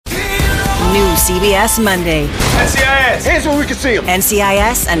CBS Monday. NCIS! Hands where we can see them!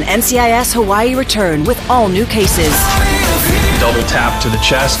 NCIS and NCIS Hawaii return with all new cases. Double tap to the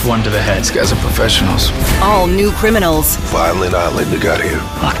chest, one to the head. These guys are professionals. All new criminals. Violent island, they got here.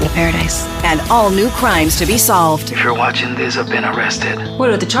 Welcome to paradise. And all new crimes to be solved. If you're watching this, I've been arrested. What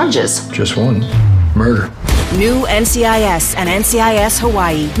are the charges? Just one. Murder. New NCIS and NCIS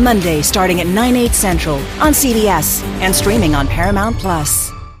Hawaii, Monday starting at 9/8 Central on CBS and streaming on Paramount+.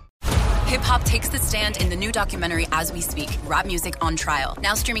 Hip-hop takes the stand in the new documentary As We Speak, Rap Music on Trial,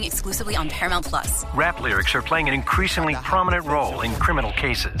 now streaming exclusively on Paramount+. Rap lyrics are playing an increasingly prominent role in criminal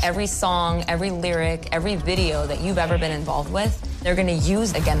cases. Every song, every lyric, every video that you've ever been involved with, they're going to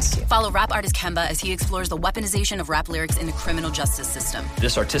use against you. Follow rap artist Kemba as he explores the weaponization of rap lyrics in the criminal justice system.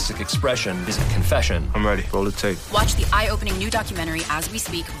 This artistic expression is a confession. I'm ready. Roll the tape. Watch the eye-opening new documentary As We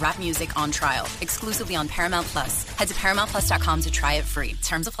Speak, Rap Music on Trial, exclusively on Paramount+. Head to ParamountPlus.com to try it free.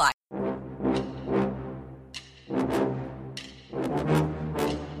 Terms apply.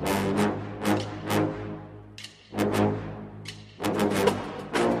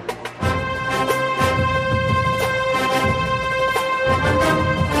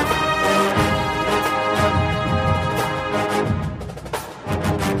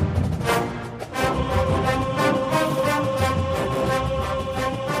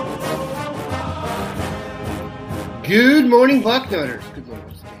 Good morning, Bucknutters. Good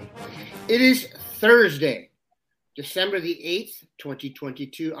morning, It is Thursday, December the 8th,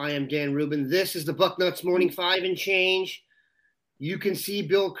 2022. I am Dan Rubin. This is the Bucknuts Morning 5 and Change. You can see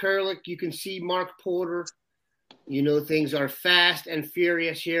Bill Kurlick. You can see Mark Porter. You know things are fast and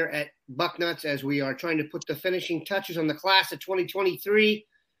furious here at Bucknuts as we are trying to put the finishing touches on the class of 2023,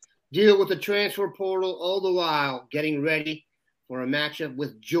 deal with the transfer portal, all the while getting ready for a matchup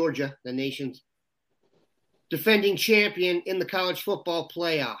with Georgia, the nation's defending champion in the college football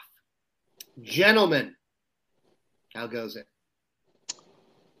playoff. Gentlemen, how goes it?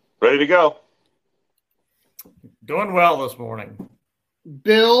 Ready to go. Doing well this morning.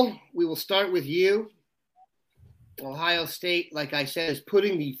 Bill, we will start with you. Ohio State, like I said, is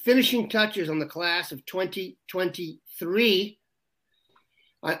putting the finishing touches on the class of 2023.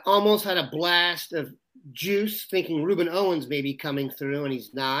 I almost had a blast of juice thinking Ruben Owens may be coming through, and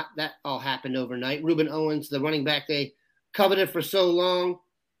he's not. That all happened overnight. Ruben Owens, the running back they coveted for so long,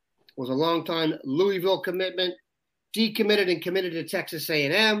 was a long-time Louisville commitment, decommitted and committed to Texas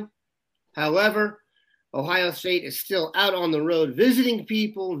A&M. However, Ohio State is still out on the road visiting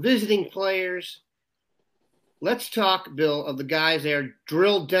people, visiting players. Let's talk, Bill, of the guys they are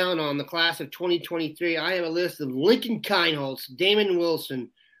drilled down on the class of 2023. I have a list of Lincoln Kienholz, Damon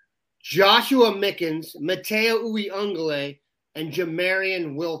Wilson, Joshua Mickens, Mateo Uiagalelei, and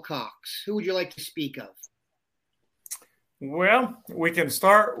Jamarian Wilcox. Who would you like to speak of? Well, we can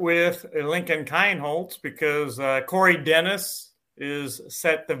start with Lincoln Kienholz because Corey Dennis is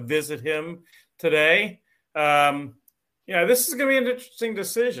set to visit him today. This is going to be an interesting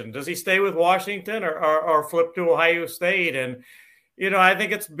decision. Does he stay with Washington or flip to Ohio State? And I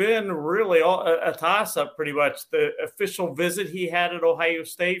think it's been really a toss-up pretty much. The official visit he had at Ohio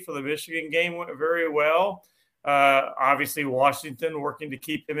State for the Michigan game went very well. Obviously, Washington working to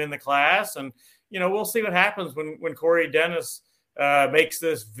keep him in the class. And, we'll see what happens when Corey Dennis makes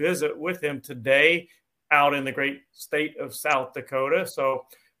this visit with him today out in the great state of South Dakota. So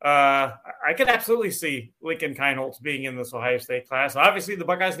I could absolutely see Lincoln Kienholz being in this Ohio State class. Obviously, the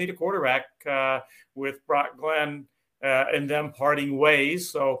Buckeyes need a quarterback with Brock Glenn and them parting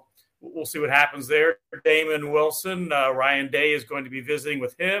ways. So we'll see what happens there. Damon Wilson, Ryan Day is going to be visiting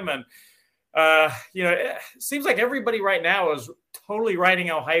with him. And, it seems like everybody right now is totally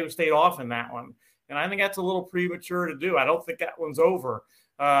writing Ohio State off in that one. And I think that's a little premature to do. I don't think that one's over.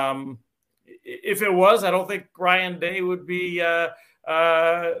 If it was, I don't think Ryan Day would be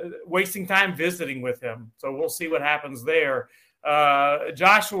wasting time visiting with him. So we'll see what happens there.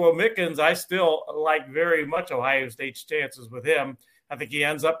 Joshua Mickens, I still like very much Ohio State's chances with him. I think he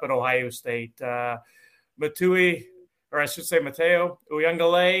ends up at Ohio State. Mateo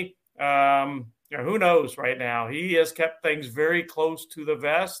Uiagalelei, who knows right now? He has kept things very close to the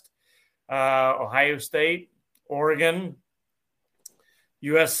vest. Ohio State, Oregon,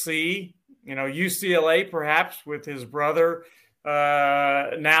 USC, UCLA perhaps with his brother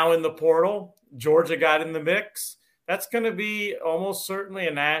now in the portal. Georgia got in the mix. That's going to be almost certainly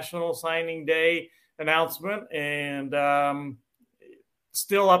a national signing day announcement, and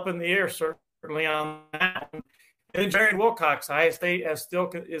still up in the air, certainly on that one. And Jamarian Wilcox, Ohio State has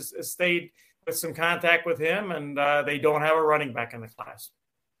stayed with some contact with him, and they don't have a running back in the class.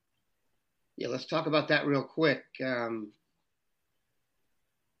 Yeah, let's talk about that real quick.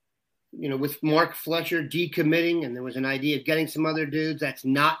 with Mark Fletcher decommitting, and there was an idea of getting some other dudes that's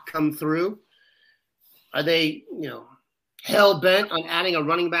not come through. Are they, hell bent on adding a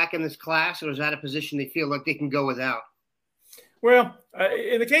running back in this class, or is that a position they feel like they can go without? Well,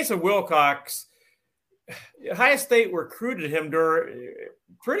 in the case of Wilcox, Ohio State recruited him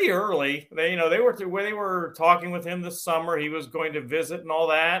pretty early. They were talking with him this summer. He was going to visit and all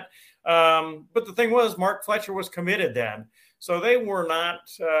that. But the thing was, Mark Fletcher was committed then, so they were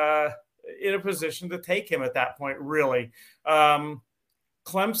not in a position to take him at that point, really.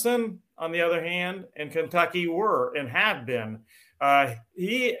 Clemson, on the other hand, and Kentucky were and have been.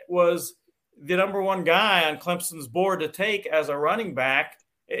 He was the number one guy on Clemson's board to take as a running back,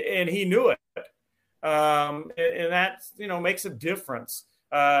 and he knew it. And that, makes a difference.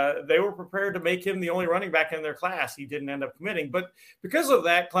 They were prepared to make him the only running back in their class. He didn't end up committing. But because of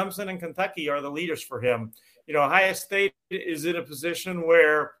that, Clemson and Kentucky are the leaders for him. Ohio State is in a position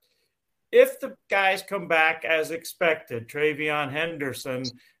where if the guys come back as expected, Travion Henderson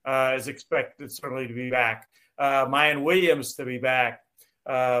is expected certainly to be back, Mayan Williams to be back.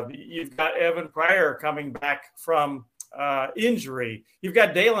 You've got Evan Pryor coming back from injury. You've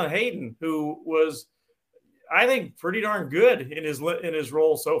got Dalen Hayden, who was, I think, pretty darn good in his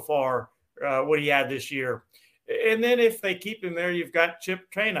role so far, what he had this year. And then if they keep him there, you've got Chip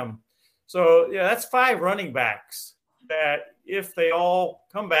Trainum. So, that's 5 running backs that if they all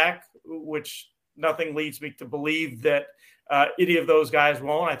come back, which nothing leads me to believe that any of those guys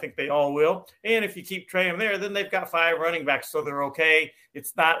won't. I think they all will. And if you keep Trainum there, then they've got 5 running backs, so they're okay.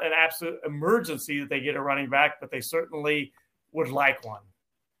 It's not an absolute emergency that they get a running back, but they certainly would like one.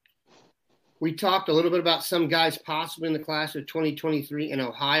 We talked a little bit about some guys possibly in the class of 2023 in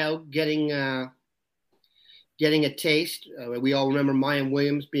Ohio getting a taste. We all remember Mayan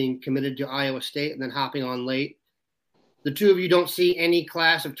Williams being committed to Iowa State and then hopping on late. The two of you don't see any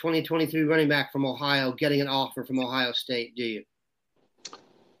class of 2023 running back from Ohio getting an offer from Ohio State, do you?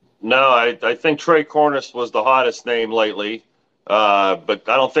 No, I think Trey Cornish was the hottest name lately, but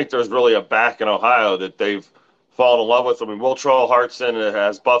I don't think there's really a back in Ohio that they've fallen in love with. I mean, Will Hartson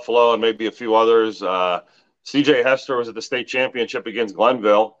has Buffalo and maybe a few others. C.J. Hester was at the state championship against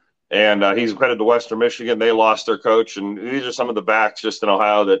Glenville, and he's headed to Western Michigan. They lost their coach, and these are some of the backs just in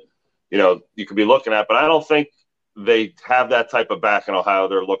Ohio that, you could be looking at. But I don't think they have that type of back in Ohio.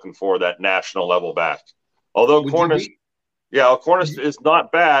 They're looking for that national level back. Although Cornish is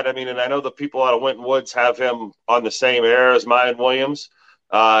not bad. I mean, and I know the people out of Winton Woods have him on the same air as Mayan Williams.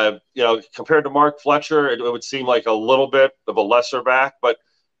 Compared to Mark Fletcher, it would seem like a little bit of a lesser back, but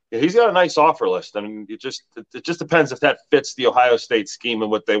he's got a nice offer list. I mean, it just depends if that fits the Ohio State scheme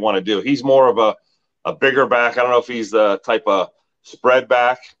and what they want to do. He's more of a bigger back. I don't know if he's the type of spread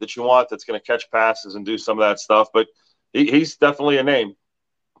back that you want that's going to catch passes and do some of that stuff, but he's definitely a name.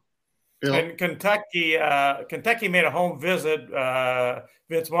 And Kentucky made a home visit.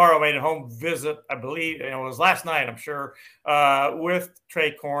 Vince Morrow made a home visit, I believe, it was last night, I'm sure, with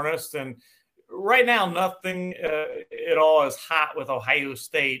Trey Cornish. And right now, nothing at all is hot with Ohio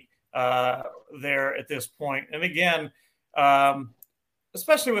State there at this point. And again,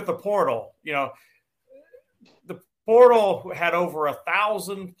 especially with the portal, the portal had over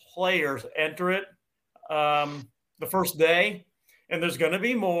 1,000 players enter it the first day, and there's going to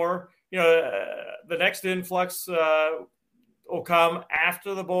be more. The next influx will come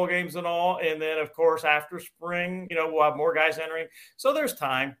after the bowl games and all. And then, of course, after spring, we'll have more guys entering. So there's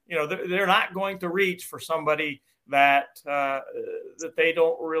time. They're not going to reach for somebody that they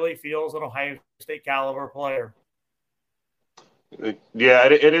don't really feel is an Ohio State caliber player. Yeah,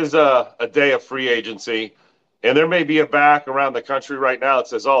 it is a day of free agency. And there may be a back around the country right now that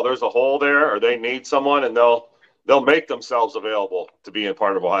says, oh, there's a hole there, or they need someone, and they'll make themselves available to be a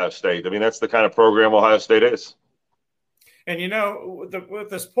part of Ohio State. I mean, that's the kind of program Ohio State is. And, with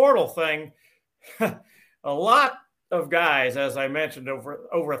this portal thing, a lot of guys, as I mentioned, over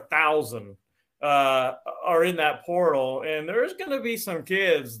 1,000 are in that portal. And there's going to be some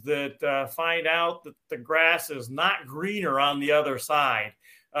kids that find out that the grass is not greener on the other side.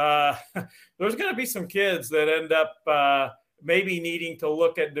 There's going to be some kids that end up maybe needing to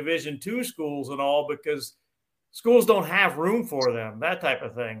look at Division II schools and all because schools don't have room for them, that type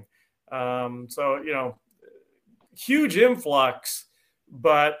of thing. So, huge influx,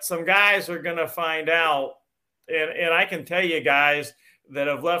 but some guys are going to find out. And I can tell you guys that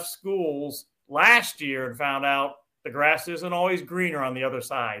have left schools last year and found out the grass isn't always greener on the other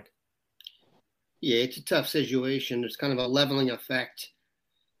side. Yeah, it's a tough situation. There's kind of a leveling effect.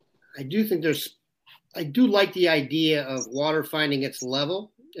 I do like the idea of water finding its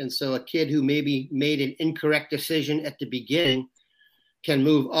level. And so a kid who maybe made an incorrect decision at the beginning can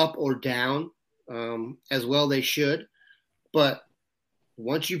move up or down as well. They should. But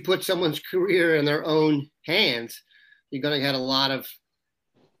once you put someone's career in their own hands, you're going to get a lot of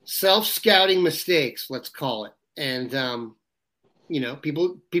self-scouting mistakes, let's call it. And,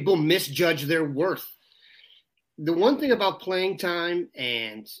 people misjudge their worth. The one thing about playing time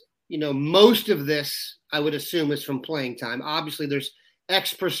and, most of this, I would assume, is from playing time. Obviously, there's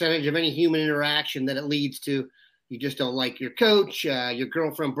X percentage of any human interaction that it leads to. You just don't like your coach. Your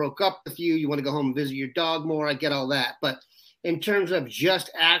girlfriend broke up with you. You want to go home and visit your dog more. I get all that. But in terms of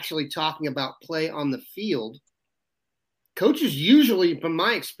just actually talking about play on the field, coaches usually, from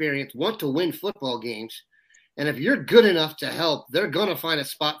my experience, want to win football games. And if you're good enough to help, they're going to find a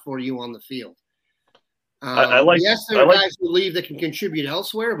spot for you on the field. Yes, there are guys who leave that can contribute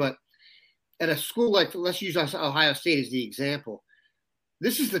elsewhere, but at a school like, let's use Ohio State as the example,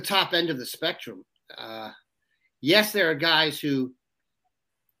 this is the top end of the spectrum. Yes, there are guys who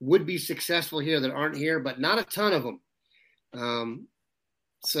would be successful here that aren't here, but not a ton of them.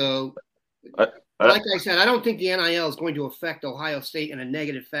 Like I said, I don't think the NIL is going to affect Ohio State in a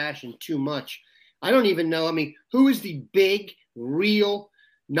negative fashion too much. I don't even know. I mean, who is the big, real,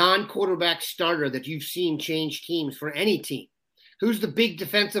 non-quarterback starter that you've seen change teams for any team? Who's the big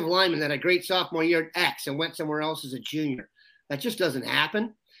defensive lineman that had a great sophomore year at X and went somewhere else as a junior? That just doesn't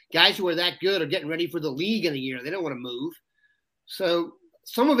happen. Guys who are that good are getting ready for the league in a year. They don't want to move. So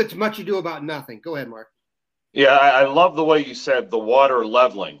some of it's much ado about nothing. Go ahead, Mark. Yeah, I love the way you said the water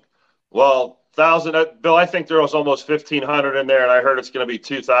leveling. Well, 1,000, Bill, I think there was almost 1,500 in there, and I heard it's going to be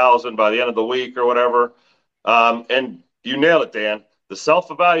 2,000 by the end of the week or whatever. And you nailed it, Dan. The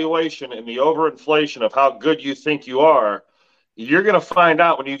self-evaluation and the overinflation of how good you think you are, you're going to find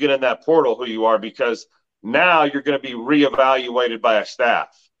out when you get in that portal who you are, because now you're going to be reevaluated by a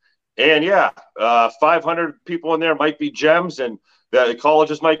staff. And, 500 people in there might be gems, and the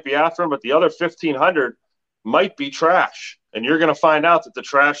colleges might be after them, but the other 1,500 might be trash. And you're going to find out that the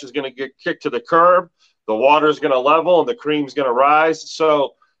trash is going to get kicked to the curb, the water is going to level, and the cream's going to rise.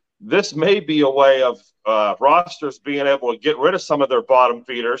 So this may be a way of rosters being able to get rid of some of their bottom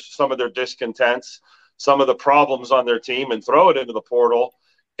feeders, some of their discontents, some of the problems on their team, and throw it into the portal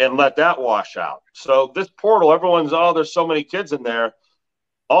and let that wash out. So this portal, there's so many kids in there.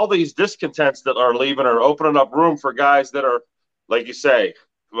 All these discontents that are leaving are opening up room for guys that are, like you say,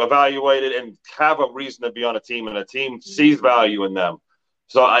 evaluated and have a reason to be on a team, and a team sees value in them.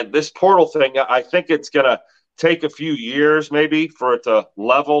 So this portal thing, I think it's going to take a few years maybe for it to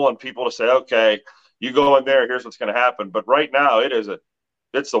level and people to say, okay, you go in there, here's what's going to happen. But right now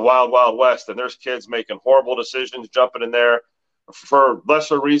it's the wild, wild west, and there's kids making horrible decisions, jumping in there for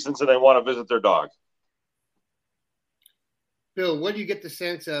lesser reasons than they want to visit their dog. Bill, what do you get the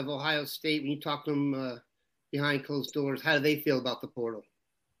sense of Ohio State when you talk to them behind closed doors? How do they feel about the portal?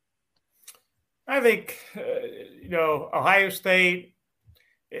 I think, Ohio State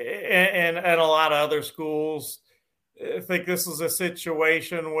and a lot of other schools, I think this is a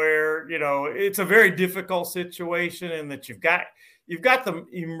situation where, it's a very difficult situation in that you've got the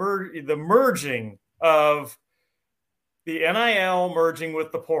merging of the NIL merging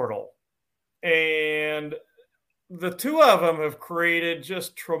with the portal. And the two of them have created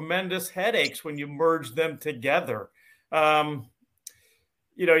just tremendous headaches when you merge them together.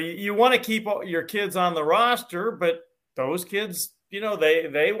 You want to keep your kids on the roster, but those kids,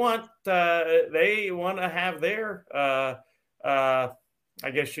 they want to have their, I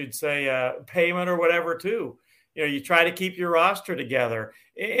guess you'd say, payment or whatever too. You try to keep your roster together.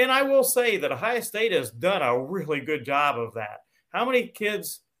 And I will say that Ohio State has done a really good job of that. How many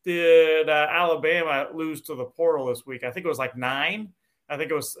kids did Alabama lose to the portal this week? I think it was like 9. I think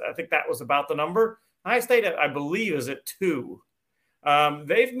that was about the number. Ohio State, I believe, is at 2.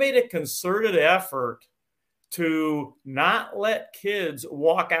 They've made a concerted effort to not let kids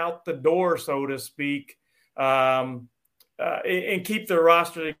walk out the door, so to speak, and keep their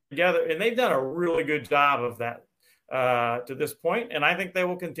roster together. And they've done a really good job of that to this point, and I think they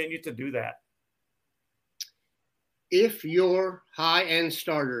will continue to do that. If your high-end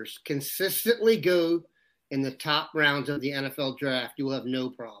starters consistently go in the top rounds of the NFL draft, you will have no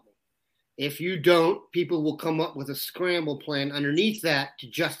problem. If you don't, people will come up with a scramble plan underneath that to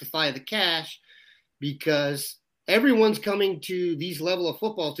justify the cash, because everyone's coming to these level of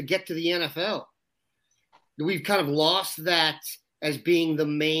football to get to the NFL. We've kind of lost that as being the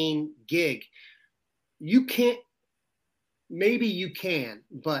main gig. Maybe you can,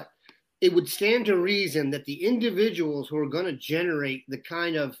 but it would stand to reason that the individuals who are going to generate the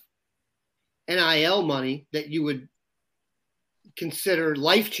kind of NIL money that you would consider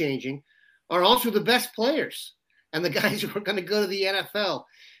life-changing are also the best players. and the guys who are going to go to the NFL.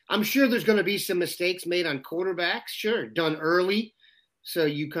 I'm sure there's going to be some mistakes made on quarterbacks, sure, done early, so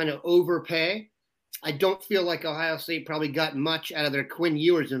you kind of overpay. I don't feel like Ohio State probably got much out of their Quinn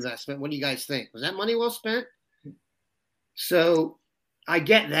Ewers investment. What do you guys think? Was that money well spent? So I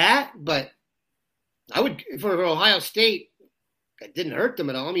get that, but I would, for Ohio State, it didn't hurt them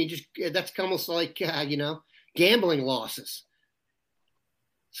at all. I mean, that's almost like, gambling losses.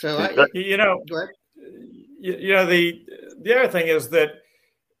 So, go ahead. The other thing is that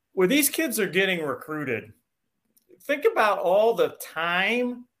when these kids are getting recruited, think about all the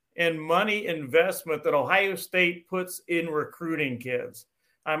time and money investment that Ohio State puts in recruiting kids.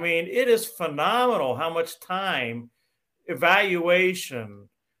 I mean, it is phenomenal how much time, evaluation,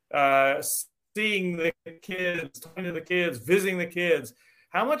 seeing the kids, talking to the kids, visiting the kids,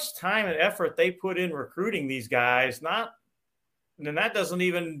 how much time and effort they put in recruiting these guys. And that doesn't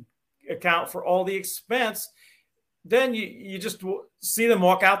even account for all the expense. Then you just see them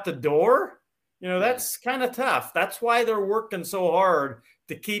walk out the door. That's kind of tough. That's why they're working so hard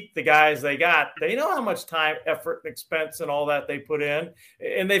to keep the guys they got. They know how much time, effort, and expense and all that they put in,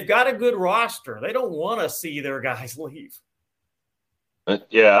 and they've got a good roster. They don't want to see their guys leave.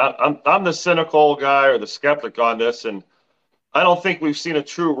 Yeah, I'm the cynical guy or the skeptic on this, and I don't think we've seen a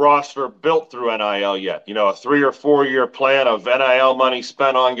true roster built through NIL yet. A 3 or 4 year plan of NIL money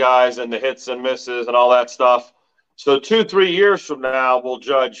spent on guys and the hits and misses and all that stuff. So 2-3 years from now, we'll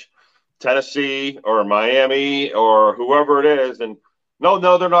judge Tennessee or Miami or whoever it is. And no,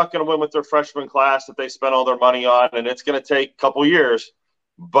 they're not going to win with their freshman class that they spent all their money on, and it's going to take a couple years.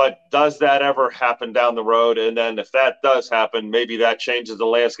 But does that ever happen down the road? And then if that does happen, maybe that changes the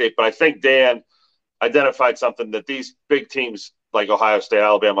landscape. But I think Dan identified something that these big teams like Ohio State,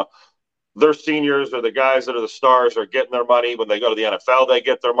 Alabama, their seniors or the guys that are the stars are getting their money. When they go to the NFL, they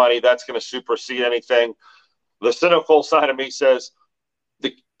get their money. That's going to supersede anything. The cynical side of me says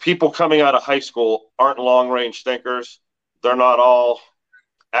the people coming out of high school aren't long-range thinkers. They're not all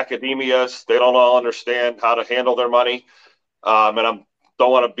academias. They don't all understand how to handle their money. And I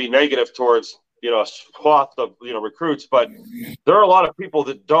don't want to be negative towards, a swath of, recruits, but there are a lot of people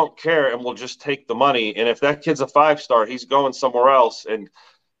that don't care and will just take the money. And if that kid's a 5-star, he's going somewhere else. And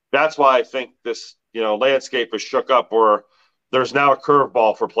that's why I think this, landscape is shook up where there's now a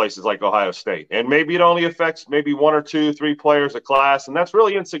curveball for places like Ohio State. And maybe it only affects maybe 1 or 2, 3 players a class. And that's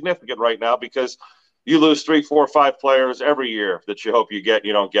really insignificant right now because you lose 3, 4, 5 players every year that you hope you get,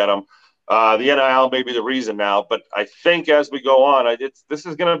 you don't get them. The NIL may be the reason now, but I think as we go on, this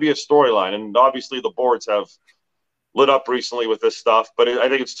is going to be a storyline. And obviously the boards have lit up recently with this stuff, but I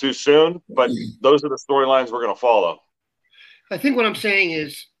think it's too soon. But those are the storylines we're going to follow. I think what I'm saying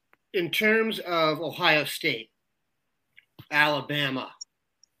is in terms of Ohio State, Alabama,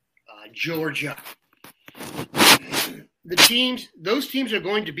 Georgia, those teams are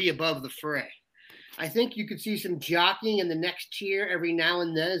going to be above the fray. I think you could see some jockeying in the next tier every now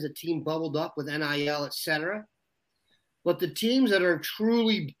and then as a team bubbled up with NIL, et cetera. But the teams that are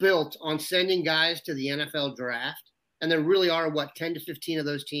truly built on sending guys to the NFL draft, and there really are, 10 to 15 of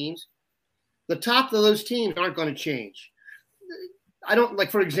those teams, the top of those teams aren't going to change.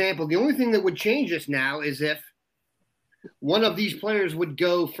 For example, the only thing that would change this now is if one of these players would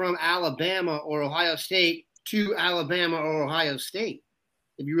go from Alabama or Ohio State to Alabama or Ohio State,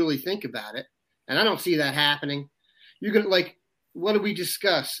 if you really think about it. And I don't see that happening. You're going to, what did we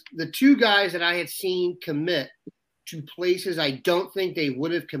discuss? The 2 guys that I had seen commit to places I don't think they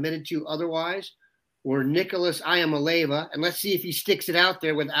would have committed to otherwise were Nicholas Iamaleava, and let's see if he sticks it out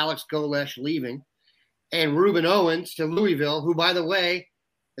there with Alex Golesh leaving, and Reuben Owens to Louisville, who, by the way,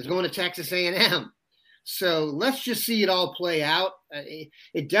 is going to Texas A&M. So let's just see it all play out.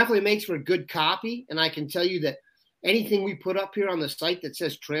 It definitely makes for good copy, and I can tell you that anything we put up here on the site that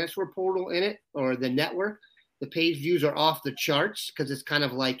says transfer portal in it or the network, the page views are off the charts because it's kind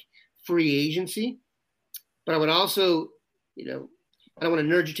of like free agency. But I would also, I don't want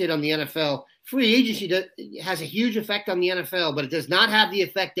to nerditate on the NFL. Free agency has a huge effect on the NFL, but it does not have the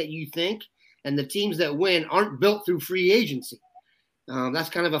effect that you think. And the teams that win aren't built through free agency. That's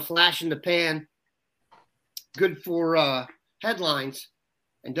kind of a flash in the pan. Good for headlines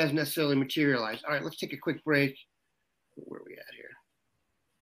and doesn't necessarily materialize. All right, let's take a quick break. Where are we at here?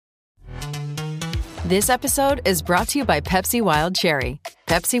 This episode is brought to you by Pepsi Wild Cherry.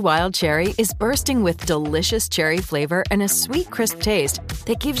 Pepsi Wild Cherry is bursting with delicious cherry flavor and a sweet, crisp taste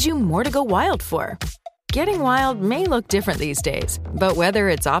that gives you more to go wild for. Getting wild may look different these days, but whether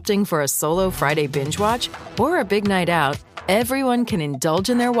it's opting for a solo Friday binge watch or a big night out, everyone can indulge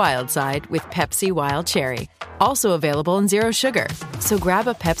in their wild side with Pepsi Wild Cherry. Also available in Zero Sugar. So grab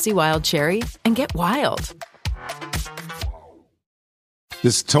a Pepsi Wild Cherry and get wild.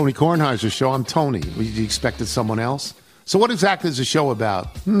 This is Tony Kornheiser's show. I'm Tony. You expected someone else? So what exactly is the show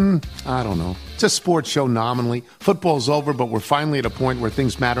about? I don't know. It's a sports show nominally. Football's over, but we're finally at a point where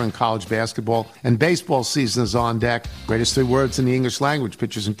things matter in college basketball, and baseball season is on deck. Greatest 3 words in the English language,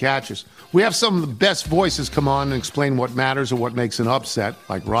 pitchers and catchers. We have some of the best voices come on and explain what matters or what makes an upset,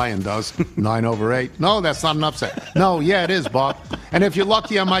 like Ryan does, 9/8. No, that's not an upset. No, yeah, it is, Bob. And if you're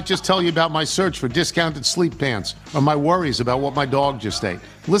lucky, I might just tell you about my search for discounted sleep pants or my worries about what my dog just ate.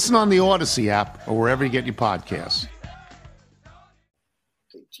 Listen on the Odyssey app or wherever you get your podcasts.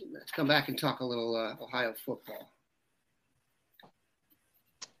 Let's come back and talk a little Ohio football.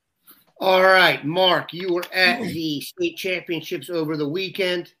 All right, Mark, you were at the state championships over the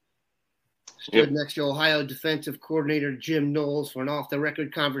weekend. Stood next to Ohio defensive coordinator Jim Knowles for an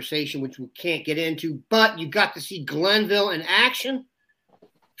off-the-record conversation, which we can't get into, but you got to see Glenville in action.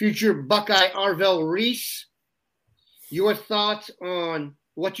 Future Buckeye Arvell Reese. Your thoughts on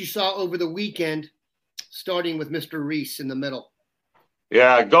what you saw over the weekend, starting with Mr. Reese in the middle.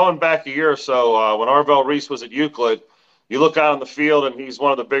 Yeah, going back a year or so, when Arvell Reese was at Euclid, you look out on the field and he's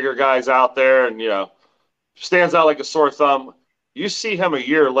one of the bigger guys out there and, stands out like a sore thumb. You see him a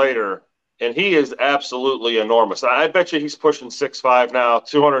year later, and he is absolutely enormous. I bet you he's pushing 6'5" now,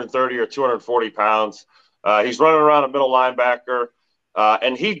 230 or 240 pounds. He's running around a middle linebacker,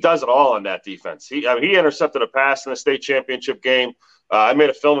 and he does it all in that defense. He intercepted a pass in the state championship game. I made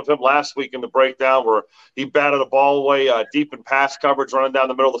a film of him last week in the breakdown where he batted a ball away deep in pass coverage, running down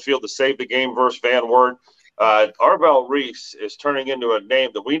the middle of the field to save the game versus Van Wert. Arvell Reese is turning into a name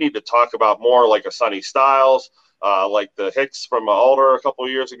that we need to talk about more, like a Sonny Styles, like the Hicks from Alder a couple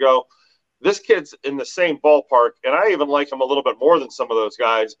of years ago. This kid's in the same ballpark, and I even like him a little bit more than some of those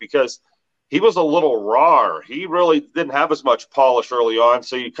guys because he was a little raw. He really didn't have as much polish early on.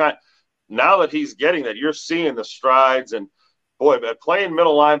 So now that he's getting that, you're seeing the strides. And boy, playing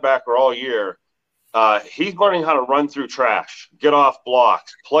middle linebacker all year, he's learning how to run through trash, get off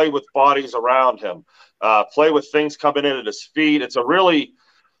blocks, play with bodies around him, play with things coming in at his feet.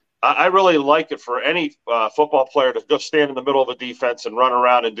 I really like it for any football player to go stand in the middle of a defense and run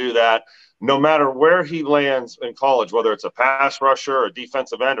around and do that, no matter where he lands in college, whether it's a pass rusher or a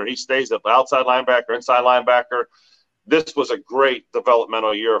defensive end or he stays at the outside linebacker, inside linebacker. This was a great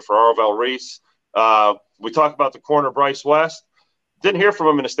developmental year for Arvell Reese. We talked about the corner Bryce West. Didn't hear from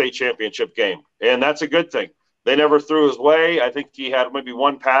him in a state championship game, and that's a good thing. They never threw his way. I think he had maybe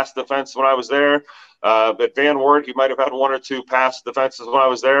one pass defense when I was there. At Van Wert, he might have had 1 or 2 pass defenses when I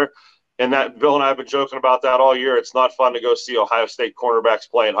was there. And that Bill and I have been joking about that all year. It's not fun to go see Ohio State cornerbacks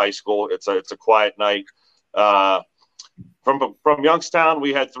play in high school. It's a quiet night. From Youngstown,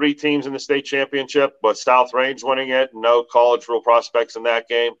 we had 3 teams in the state championship, but South Range winning it. No college real prospects in that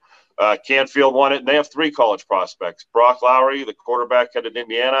game. Canfield won it, and they have 3 college prospects. Brock Lowry, the quarterback, headed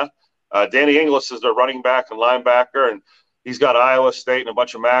Indiana. Danny Inglis is their running back and linebacker, and he's got Iowa State and a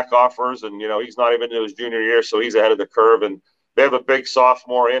bunch of MAC offers, and, he's not even in his junior year, so he's ahead of the curve. And they have a big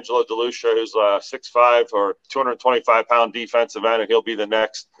sophomore, Angelo DeLucia, who's 6'5" or 225-pound defensive end, and he'll be the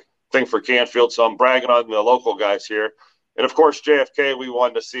next thing for Canfield. So I'm bragging on the local guys here. And, of course, JFK, we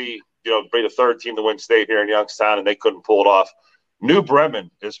wanted to see, be the 3rd team to win state here in Youngstown, and they couldn't pull it off. New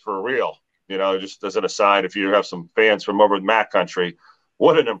Bremen is for real. Just as an aside, if you have some fans from over in MAC country,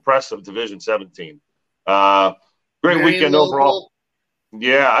 what an impressive Division 17. Great very weekend local. Overall.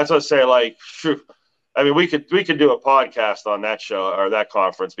 Yeah, I was going to say, we could do a podcast on that show or that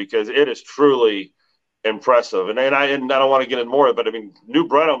conference because it is truly impressive. And I don't want to get in more, but New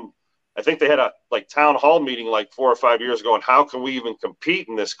Brenham, I think they had a town hall meeting 4 or 5 years ago on how can we even compete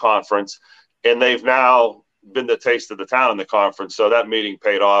in this conference, and they've now been the taste of the town in the conference. So that meeting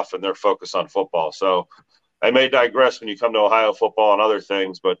paid off, and they're focused on football. So I may digress when you come to Ohio football and other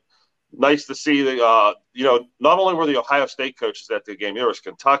things, but nice to see not only were the Ohio State coaches at the game, there was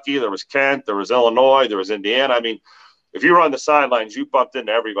Kentucky, there was Kent, there was Illinois, there was Indiana. If you were on the sidelines, you bumped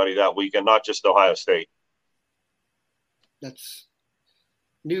into everybody that weekend, not just Ohio State. That's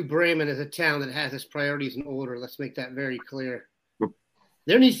New Bremen is a town that has its priorities in order. Let's make that very clear.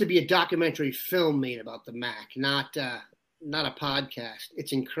 There needs to be a documentary film made about the MAC, not a podcast.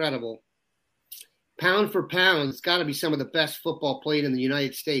 It's incredible. Pound for pound, it's got to be some of the best football played in the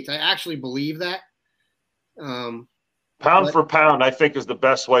United States. I actually believe that. Pound for pound, I think, is the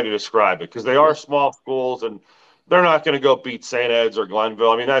best way to describe it because they are small schools and they're not going to go beat St. Ed's or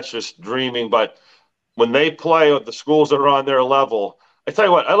Glenville. That's just dreaming. But when they play with the schools that are on their level, I tell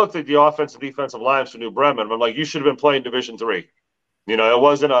you what, I looked at the offensive and defensive lines for New Bremen. I'm like, you should have been playing Division III. It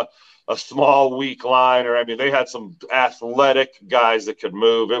wasn't a small, weak line. Or they had some athletic guys that could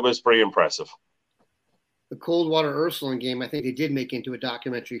move. It was pretty impressive. the Coldwater Ursuline game, I think they did make into a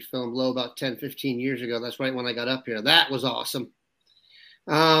documentary film about 10, 15 years ago. That's right when I got up here. That was awesome.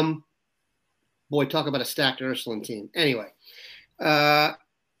 Boy, talk about a stacked Ursuline team. Anyway, I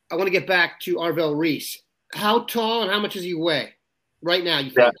want to get back to Arvell Reese. How tall and how much does he weigh right now,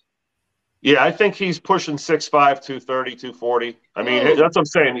 you think? Yeah, I think he's pushing 6'5", 230, 240. I mean, that's what I'm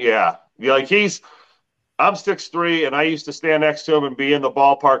saying. Yeah. Like I'm 6'3", and I used to stand next to him and be in the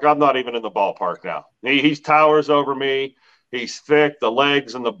ballpark. I'm not even in the ballpark now. He towers over me. He's thick, the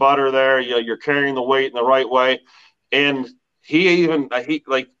legs and the butter there. You're carrying the weight in the right way. And he even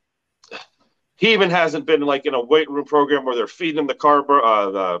hasn't been like in a weight room program where they're feeding him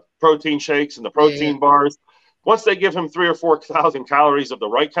the protein shakes and the protein bars. Once they give him 3,000 or 4,000 calories of the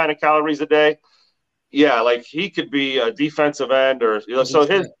right kind of calories a day, like he could be a defensive end so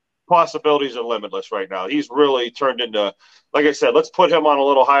his possibilities are limitless right now. He's really turned into, like I said, let's put him on a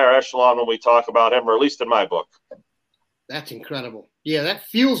little higher echelon when we talk about him, or at least in my book. That's incredible. Yeah, that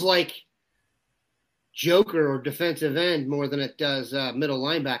feels like Joker or defensive end more than it does middle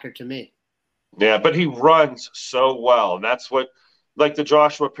linebacker to me. Yeah, but he runs so well, and that's what, like the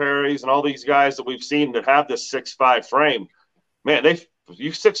Joshua Perrys and all these guys that we've seen that have this 6'5" frame, man,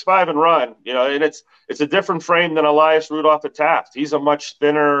 you 6'5" and run, and it's a different frame than Elias Rudolph at Taft. He's a much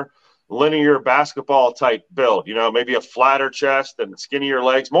thinner, linear basketball type build, maybe a flatter chest and skinnier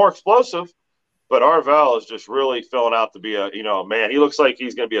legs, more explosive. But Arvell is just really filling out to be a man. He looks like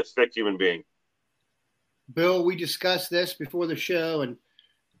he's going to be a thick human being. Bill, we discussed this before the show, and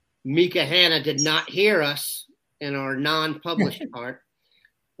Mika Hanna did not hear us in our non-published part.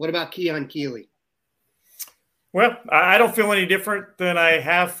 What about Keon Keeley? Well, I don't feel any different than I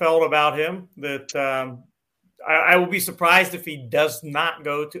have felt about him. That I will be surprised if he does not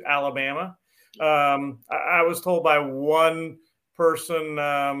go to Alabama. I was told by one person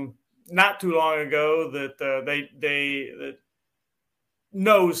not too long ago that that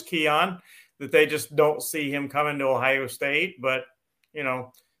knows Keon, that they just don't see him coming to Ohio State. But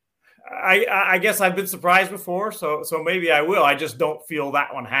I guess I've been surprised before, so maybe I will. I just don't feel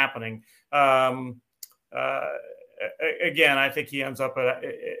that one happening. Again, I think he ends up at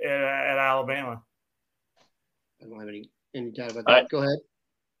Alabama. I don't have any doubt about that. Go ahead.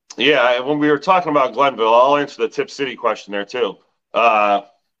 Yeah, when we were talking about Glenville, I'll answer the Tip City question there too.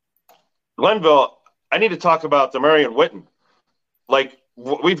 Glenville, I need to talk about Demarion Witten. Like,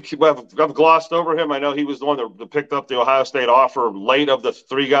 I've glossed over him. I know he was the one that picked up the Ohio State offer late of the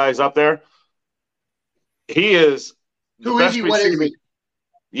three guys up there. He is the best receiver. What is he?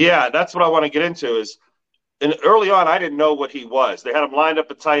 Yeah, that's what I want to get into is, and early on, I didn't know what he was. They had him lined up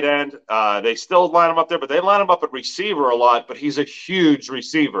at tight end. They still line him up there, but they line him up at receiver a lot, but he's a huge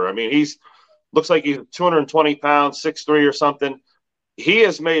receiver. I mean, looks like he's 220 pounds, 6'3" or something. He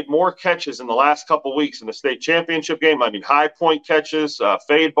has made more catches in the last couple weeks in the state championship game. I mean, high point catches,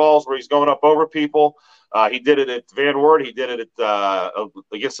 fade balls where he's going up over people. He did it at Van Wert. He did it at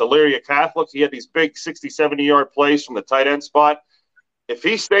against Elyria Catholic. He had these big 60, 70-yard plays from the tight end spot. If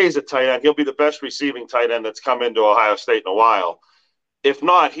he stays at tight end, he'll be the best receiving tight end that's come into Ohio State in a while. If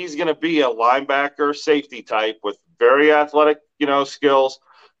not, he's going to be a linebacker, safety type with very athletic, skills.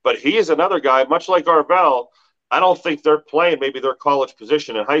 But he is another guy, much like Arvell. I don't think they're playing maybe their college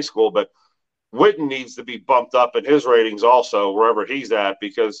position in high school, but Witten needs to be bumped up in his ratings also, wherever he's at,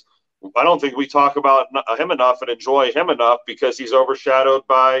 because I don't think we talk about him enough and enjoy him enough because he's overshadowed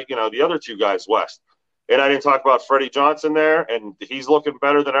by, the other two guys west. And I didn't talk about Freddie Johnson there, and he's looking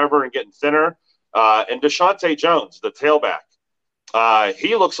better than ever and getting thinner. And Deshaunte Jones, the tailback.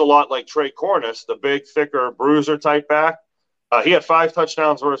 He looks a lot like Trey Cornish, the big, thicker bruiser type back. He had 5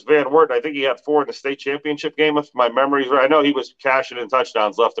 touchdowns versus Van Wert. I think he had 4 in the state championship game, if my memory is right. I know he was cashing in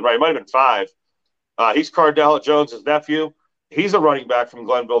touchdowns left and right. It might have been 5. He's Cardell Jones' nephew. He's a running back from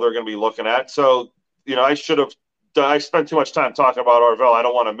Glenville they're going to be looking at. So, I spent too much time talking about Arvell. I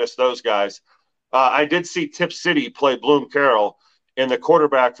don't want to miss those guys. I did see Tip City play Bloom Carroll, and the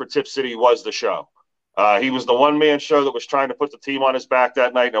quarterback for Tip City was the show. He was the one-man show that was trying to put the team on his back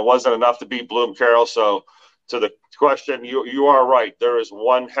that night, and it wasn't enough to beat Bloom Carroll. So, to the question, you are right. There is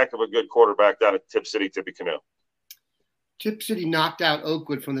one heck of a good quarterback down at Tip City, Tippecanoe. Tip City knocked out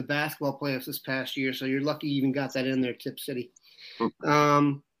Oakwood from the basketball playoffs this past year, so you're lucky you even got that in there, Tip City.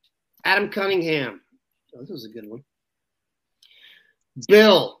 Adam Cunningham. Oh, this was a good one.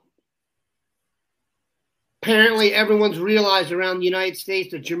 Bill. Apparently everyone's realized around the United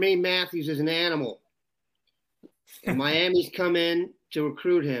States that Jermaine Matthews is an animal. And Miami's come in to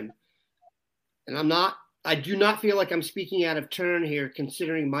recruit him. And I do not feel like I'm speaking out of turn here,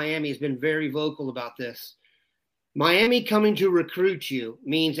 considering Miami has been very vocal about this. Miami coming to recruit you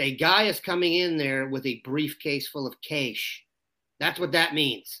means a guy is coming in there with a briefcase full of cash. That's what that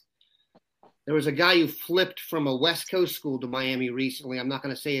means. There was a guy who flipped from a West Coast school to Miami recently. I'm not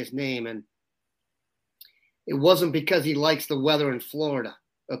going to say his name, and it wasn't because he likes the weather in Florida,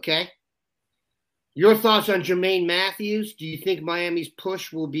 okay? Your thoughts on Jermaine Matthews? Do you think Miami's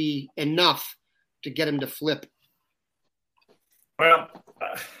push will be enough to get him to flip? Well,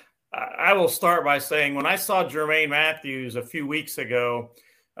 I will start by saying when I saw Jermaine Matthews a few weeks ago,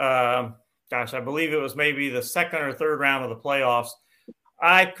 I believe it was maybe the second or third round of the playoffs,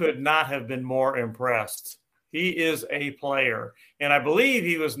 I could not have been more impressed. He is a player. And I believe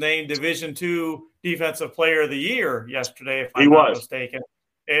he was named Division II Defensive Player of the Year yesterday, if I'm not mistaken.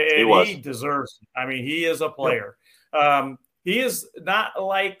 And he deserves it. I mean, he is a player. He is not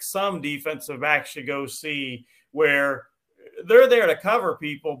like some defensive backs you go see where they're there to cover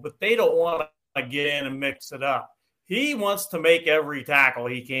people, but they don't want to get in and mix it up. He wants to make every tackle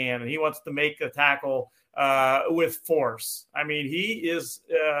he can, and he wants to make the tackle with force. I mean, he is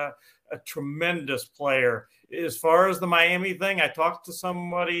a tremendous player. As far as the Miami thing, I talked to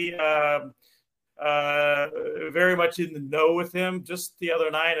somebody very much in the know with him just the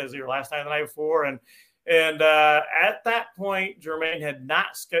other night, as your last night, the night before, and at that point, Jermaine had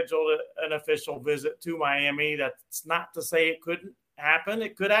not scheduled an official visit to Miami. That's not to say it couldn't happen.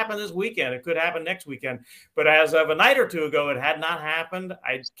 It could happen this weekend. It could happen next weekend. But as of a night or two ago, it had not happened.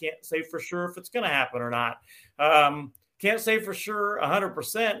 I can't say for sure if it's going to happen or not. Can't say for sure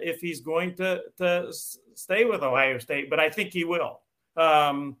 100% if he's going to stay with Ohio State, but I think he will.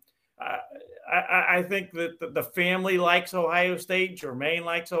 I think that the family likes Ohio State. Jermaine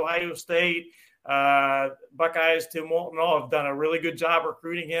likes Ohio State. Buckeyes, Tim Walton, all have done a really good job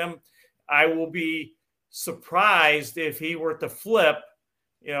recruiting him. I will be surprised if he were to flip,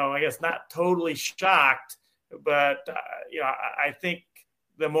 I guess not totally shocked, but, I think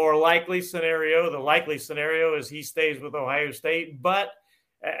the likely scenario is he stays with Ohio State. But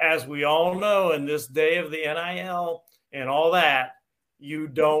as we all know, in this day of the NIL and all that, you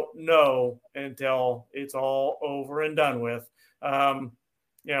don't know until it's all over and done with.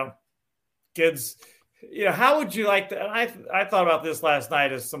 Kids, how would you like to, and I thought about this last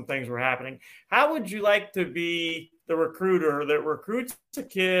night as some things were happening. How would you like to be the recruiter that recruits a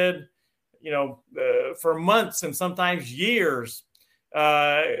kid, for months and sometimes years,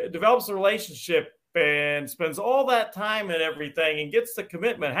 develops a relationship and spends all that time and everything and gets the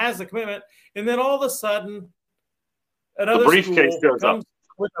commitment, has the commitment, and then all of a sudden another school comes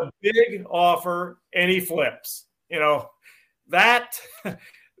with a big offer and he flips, that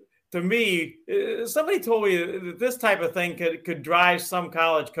to me, somebody told me that this type of thing could drive some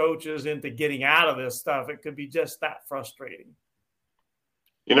college coaches into getting out of this stuff. It could be just that frustrating.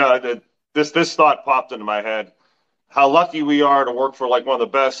 This thought popped into my head. How lucky we are to work for like one of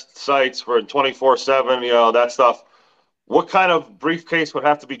the best sites for 24/7, that stuff. What kind of briefcase would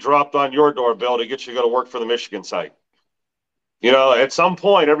have to be dropped on your doorbell to get you to go to work for the Michigan site? At some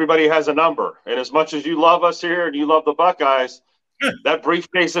point, everybody has a number. And as much as you love us here and you love the Buckeyes, that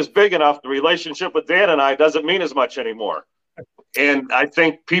briefcase is big enough. The relationship with Dan and I doesn't mean as much anymore. And I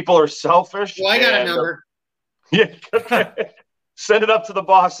think people are selfish. Well, I got a number. Yeah. Send it up to the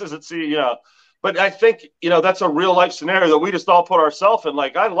bosses and see, But I think, that's a real life scenario that we just all put ourselves in.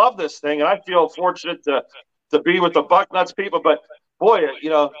 Like, I love this thing and I feel fortunate to be with the Bucknuts people. But boy,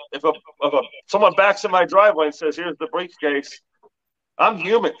 if someone backs in my driveway and says, here's the briefcase, I'm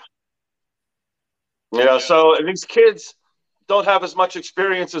human. So these kids don't have as much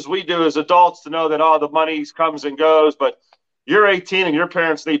experience as we do as adults to know that, the money comes and goes, but you're 18 and your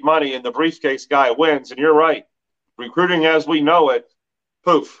parents need money and the briefcase guy wins. And you're right. Recruiting as we know it,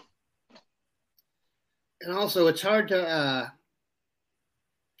 poof. And also it's hard to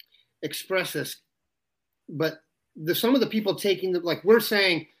express this, but some of the people taking we're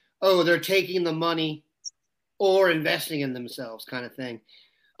saying, they're taking the money or investing in themselves kind of thing.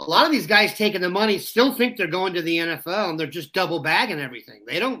 A lot of these guys taking the money still think they're going to the NFL and they're just double bagging everything.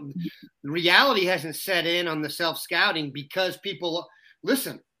 The reality hasn't set in on the self-scouting because people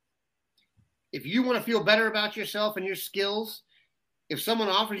listen. If you want to feel better about yourself and your skills, if someone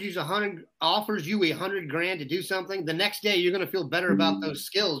offers you $100,000 to do something, the next day you're going to feel better about those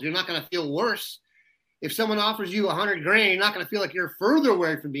skills. You're not going to feel worse. If someone offers you $100,000, you're not going to feel like you're further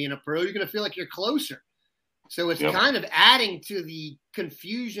away from being a pro. You're going to feel like you're closer. So it's kind of adding to the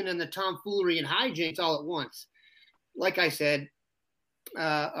confusion and the tomfoolery and hijinks all at once. Like I said,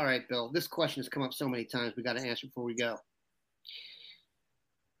 all right, Bill, this question has come up so many times. We got to answer before we go.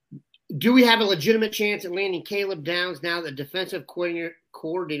 Do we have a legitimate chance at landing Caleb Downs now that defensive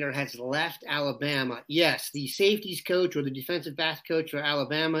coordinator has left Alabama. Yes, the safeties coach or the defensive backs coach for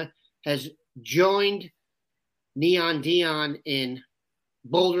Alabama has joined Neon Deion in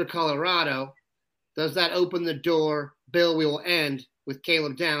Boulder, Colorado. Does that open the door? Bill, we will end with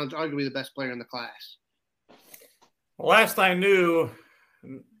Caleb Downs, arguably the best player in the class. Last I knew,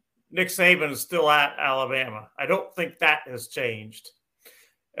 Nick Saban is still at Alabama. I don't think that has changed.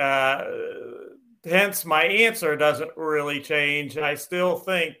 Hence, my answer doesn't really change. I still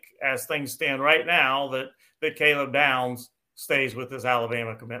think, as things stand right now, that Caleb Downs stays with his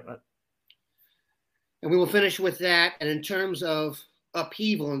Alabama commitment. And we will finish with that. And in terms of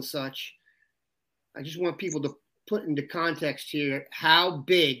upheaval and such, I just want people to put into context here how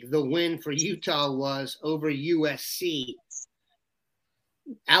big the win for Utah was over USC.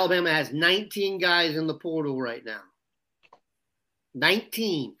 Alabama has 19 guys in the portal right now.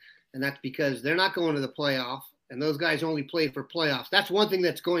 19. And that's because they're not going to the playoff, and those guys only play for playoffs. That's one thing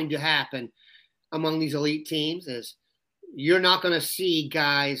that's going to happen among these elite teams is you're not going to see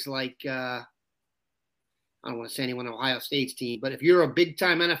guys like I don't want to say anyone on Ohio State's team, but if you're a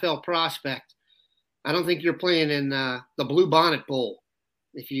big-time NFL prospect, I don't think you're playing in the Blue Bonnet Bowl,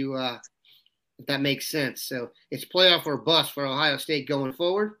 if that makes sense. So it's playoff or bust for Ohio State going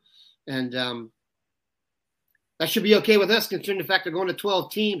forward, and that should be okay with us, considering the fact they're going to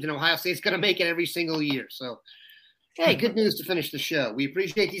 12 teams, and Ohio State's going to make it every single year. So, hey, good news to finish the show. We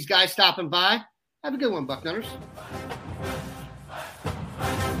appreciate these guys stopping by. Have a good one, Bucknutters.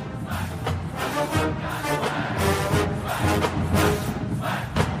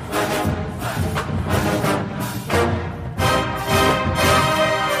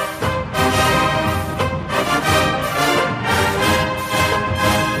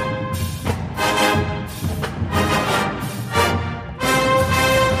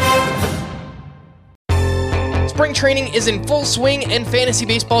 Spring training is in full swing and fantasy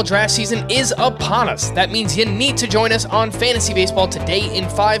baseball draft season is upon us. That means you need to join us on Fantasy Baseball Today in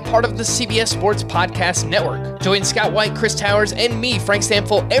 5, part of the CBS Sports Podcast Network. Join Scott White, Chris Towers, and me, Frank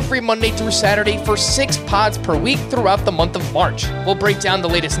Stampfl, every Monday through Saturday for 6 pods per week throughout the month of March. We'll break down the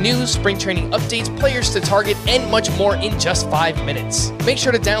latest news, spring training updates, players to target, and much more in just 5 minutes. Make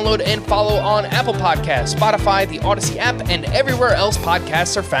sure to download and follow on Apple Podcasts, Spotify, the Odyssey app, and everywhere else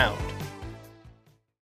podcasts are found.